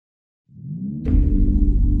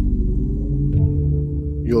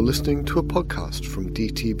You're listening to a podcast from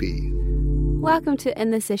DTB. Welcome to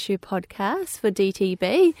In This Issue podcast for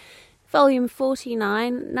DTB, volume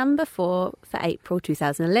 49, number 4 for April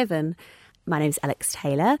 2011. My name's Alex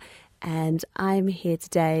Taylor and I'm here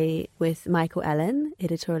today with Michael Allen,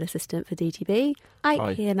 editorial assistant for DTB,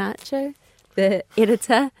 Ike Iannaccio, the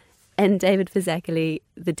editor, and David Fazzacoli,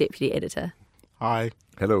 the deputy editor. Hi.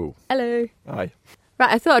 Hello. Hello. Hi.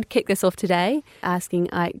 Right, I thought I'd kick this off today,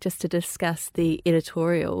 asking Ike just to discuss the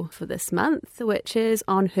editorial for this month, which is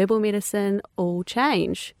on herbal medicine, all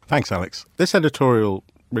change. Thanks, Alex. This editorial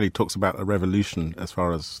really talks about a revolution as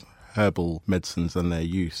far as herbal medicines and their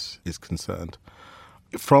use is concerned.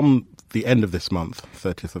 From the end of this month,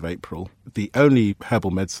 30th of April, the only herbal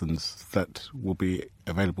medicines that will be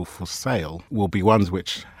available for sale will be ones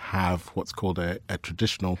which have what's called a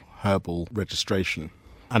traditional herbal registration.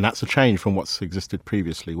 And that's a change from what's existed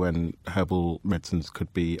previously when herbal medicines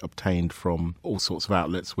could be obtained from all sorts of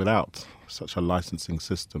outlets without such a licensing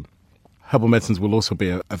system. Herbal medicines will also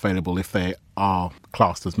be available if they are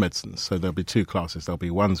classed as medicines. So there'll be two classes. There'll be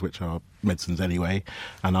ones which are medicines anyway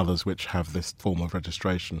and others which have this form of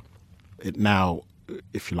registration. It now,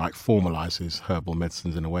 if you like, formalises herbal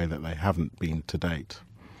medicines in a way that they haven't been to date.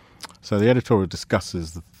 So the editorial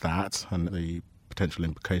discusses that and the potential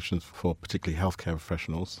implications for particularly healthcare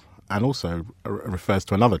professionals, and also refers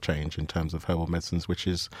to another change in terms of herbal medicines, which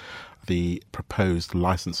is the proposed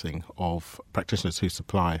licensing of practitioners who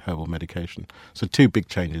supply herbal medication. So two big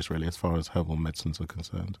changes, really, as far as herbal medicines are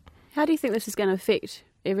concerned. How do you think this is going to affect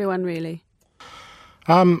everyone, really?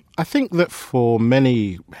 I think that for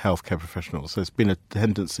many healthcare professionals, there's been a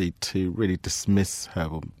tendency to really dismiss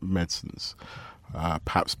herbal medicines,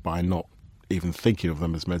 perhaps by not even thinking of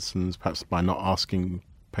them as medicines, perhaps by not asking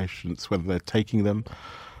patients whether they're taking them,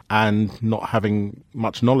 and not having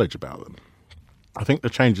much knowledge about them. I think the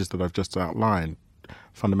changes that I've just outlined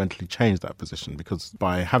fundamentally change that position, because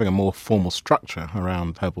by having a more formal structure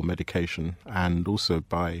around herbal medication and also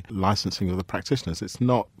by licensing of the practitioners, it's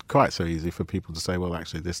not quite so easy for people to say, well,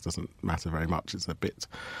 actually, this doesn't matter very much. It's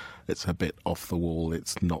a bit off the wall.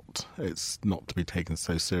 It's not to be taken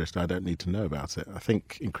so seriously. I don't need to know about it. I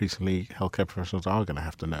think increasingly healthcare professionals are going to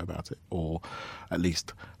have to know about it, or at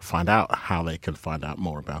least find out how they can find out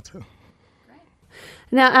more about it.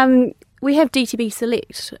 Now, we have DTB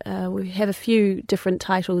Select. We have a few different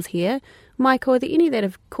titles here. Michael, are there any that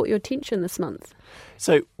have caught your attention this month?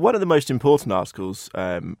 So one of the most important articles,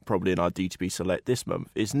 probably in our DTB Select this month,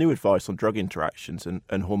 is new advice on drug interactions and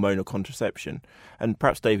hormonal contraception. And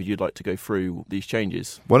perhaps, David, you'd like to go through these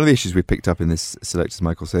changes. One of the issues we picked up in this Select, as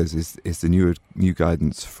Michael says, is the new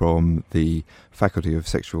guidance from the Faculty of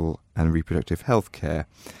Sexual and Reproductive Health Care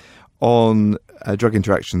on drug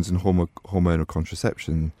interactions and hormonal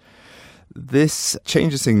contraception. This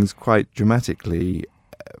changes things quite dramatically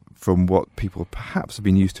from what people perhaps have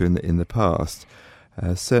been used to in the past.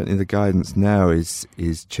 Certainly the guidance now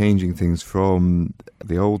is changing things from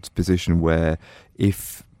the old position where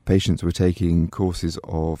if patients were taking courses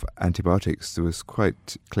of antibiotics, there was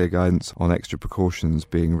quite clear guidance on extra precautions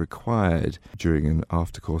being required during and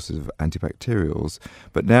after courses of antibacterials.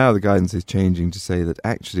 But now the guidance is changing to say that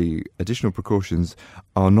actually additional precautions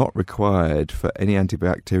are not required for any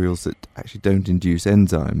antibacterials that actually don't induce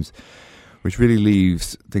enzymes, which really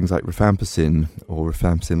leaves things like rifampicin or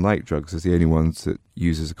rifampicin-like drugs as the only ones that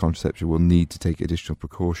use as a contraception will need to take additional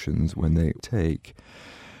precautions when they take.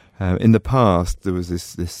 In the past, there was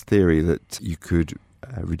this theory that you could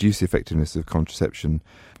reduce the effectiveness of contraception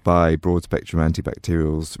by broad-spectrum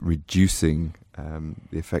antibacterials reducing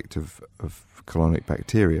the effect of colonic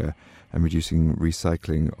bacteria and reducing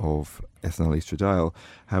recycling of ethinyl estradiol.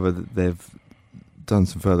 However, they've done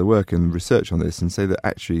some further work and research on this and say that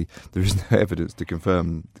actually there is no evidence to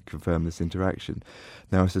confirm this interaction.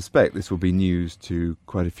 Now, I suspect this will be news to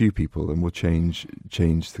quite a few people and will change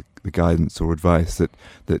the guidance or advice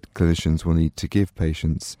that clinicians will need to give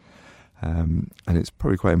patients. And it's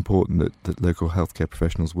probably quite important that local healthcare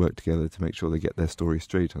professionals work together to make sure they get their story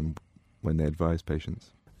straight on when they advise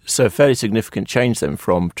patients. So a fairly significant change then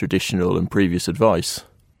from traditional and previous advice.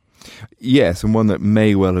 Yes, and one that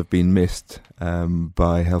may well have been missed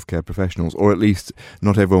by healthcare professionals, or at least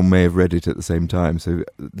not everyone may have read it at the same time. So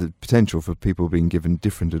the potential for people being given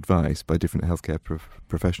different advice by different healthcare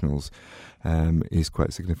professionals is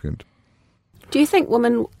quite significant. Do you think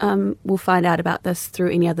women will find out about this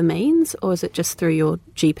through any other means, or is it just through your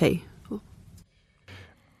GP?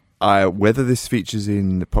 Whether this features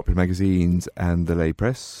in the popular magazines and the lay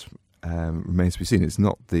press remains to be seen. It's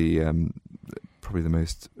not probably the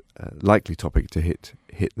most likely topic to hit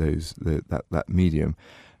that medium.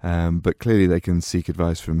 But clearly they can seek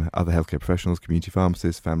advice from other healthcare professionals, community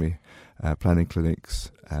pharmacists, family planning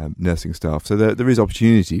clinics, nursing staff. So there is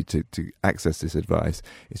opportunity to access this advice.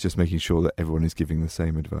 It's just making sure that everyone is giving the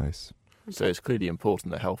same advice. So it's clearly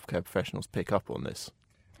important that healthcare professionals pick up on this.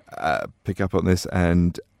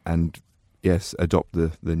 And yes, adopt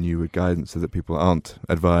the new guidance so that people aren't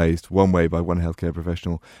advised one way by one healthcare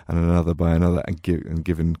professional and another by another and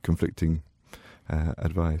given conflicting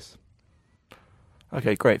advice.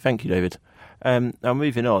 Okay, great. Thank you, David. Now,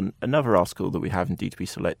 moving on, another article that we have in DTB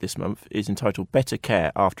Select this month is entitled Better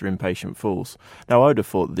Care After Inpatient Falls. Now, I would have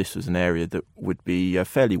thought that this was an area that would be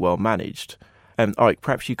fairly well managed. Ike,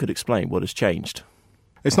 perhaps you could explain what has changed.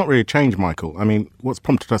 It's not really changed, Michael. I mean, what's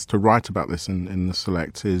prompted us to write about this in the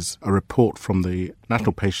Select is a report from the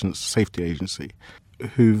National Patient Safety Agency,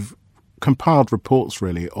 who've compiled reports,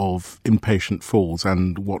 really, of inpatient falls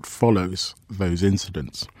and what follows those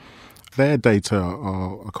incidents. Their data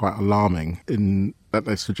are quite alarming in that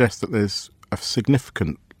they suggest that there's a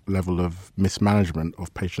significant level of mismanagement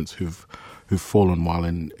of patients who've fallen while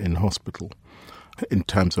in hospital in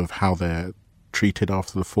terms of how they're treated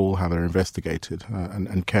after the fall, how they're investigated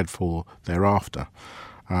and cared for thereafter.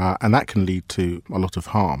 And that can lead to a lot of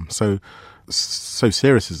harm. So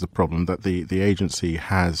serious is the problem that the agency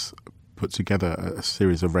has put together a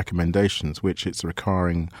series of recommendations which it's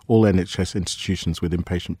requiring all NHS institutions with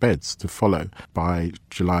inpatient beds to follow by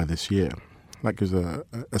July this year. That gives a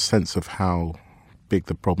sense of how big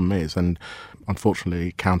the problem is, and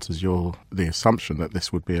unfortunately counters the assumption that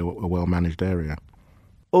this would be a well-managed area.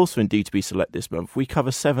 Also in DTB Select this month, we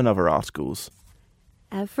cover 7 other articles.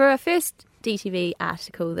 For our first DTB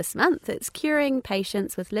article this month, it's Curing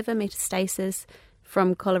Patients with Liver Metastases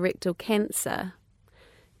from Colorectal Cancer.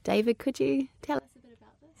 David, could you tell us a bit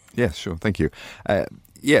about this? Yes, sure. Thank you.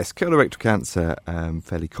 Yes, colorectal cancer,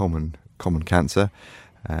 fairly common cancer,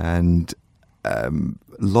 and a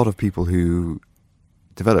lot of people who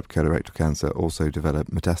develop colorectal cancer also develop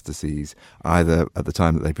metastases, either at the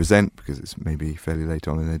time that they present, because it's maybe fairly late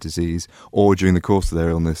on in their disease, or during the course of their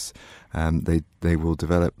illness, they will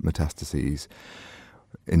develop metastases,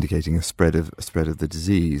 indicating a spread of the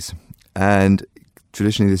disease. And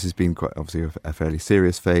traditionally, this has been quite obviously a fairly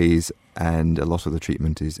serious phase, and a lot of the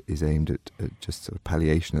treatment is aimed at just sort of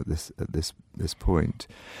palliation at this point.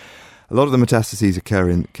 A lot of the metastases occur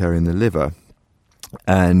in the liver,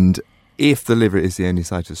 and if the liver is the only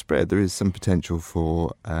site of spread, there is some potential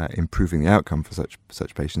for improving the outcome for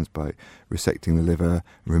such patients by resecting the liver,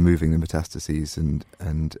 removing the metastases,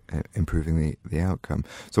 and improving the outcome.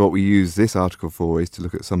 So what we use this article for is to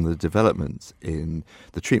look at some of the developments in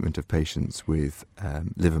the treatment of patients with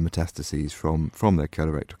liver metastases from their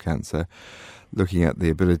colorectal cancer, looking at the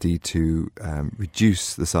ability to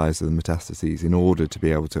reduce the size of the metastases in order to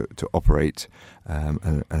be able to operate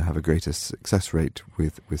and have a greater success rate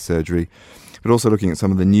with surgery, but also looking at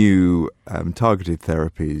some of the new targeted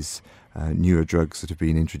therapies, newer drugs that have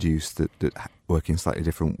been introduced that work in slightly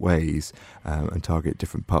different ways and target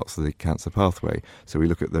different parts of the cancer pathway. So we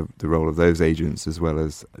look at the role of those agents as well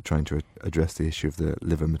as trying to address the issue of the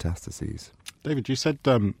liver metastases. David, you said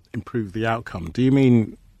improve the outcome. Do you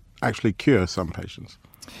mean actually cure some patients?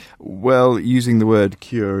 Well, using the word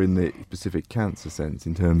cure in the specific cancer sense,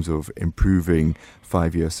 in terms of improving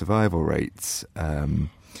 5-year survival rates,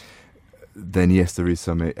 then yes, there is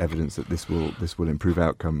some evidence that this will improve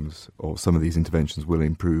outcomes, or some of these interventions will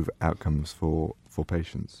improve outcomes for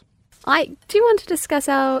patients. Do you want to discuss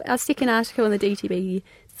our second article in the DTB,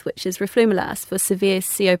 which is Roflumilast for severe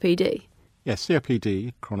COPD? Yes,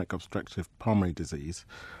 COPD, chronic obstructive pulmonary disease,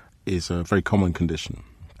 is a very common condition.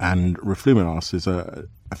 And Roflumilast is a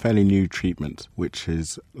fairly new treatment which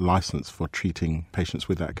is licensed for treating patients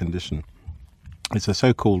with that condition. It's a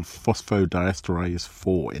so-called phosphodiesterase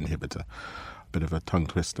 4 inhibitor, a bit of a tongue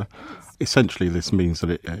twister. Essentially, this means that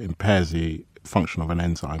it impairs the function of an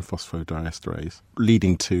enzyme, phosphodiesterase,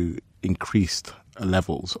 leading to increased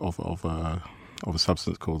levels of a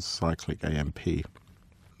substance called cyclic AMP.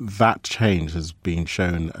 That change has been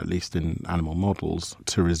shown, at least in animal models,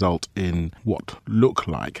 to result in what look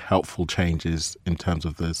like helpful changes in terms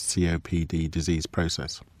of the COPD disease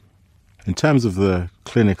process. In terms of the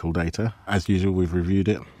clinical data, as usual, we've reviewed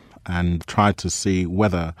it and tried to see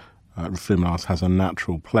whether Roflumilast has a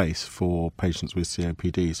natural place for patients with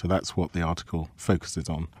COPD. So that's what the article focuses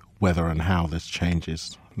on, whether and how this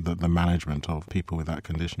changes the management of people with that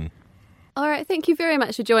condition. All right, thank you very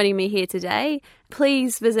much for joining me here today.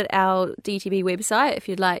 Please visit our DTB website if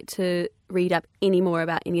you'd like to read up any more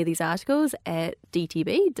about any of these articles at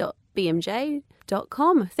dtb.bmj.com.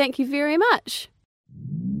 Thank you very much.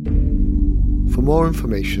 For For more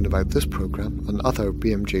information about this programme and other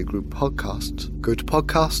BMJ Group podcasts, go to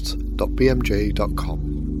podcasts.bmj.com.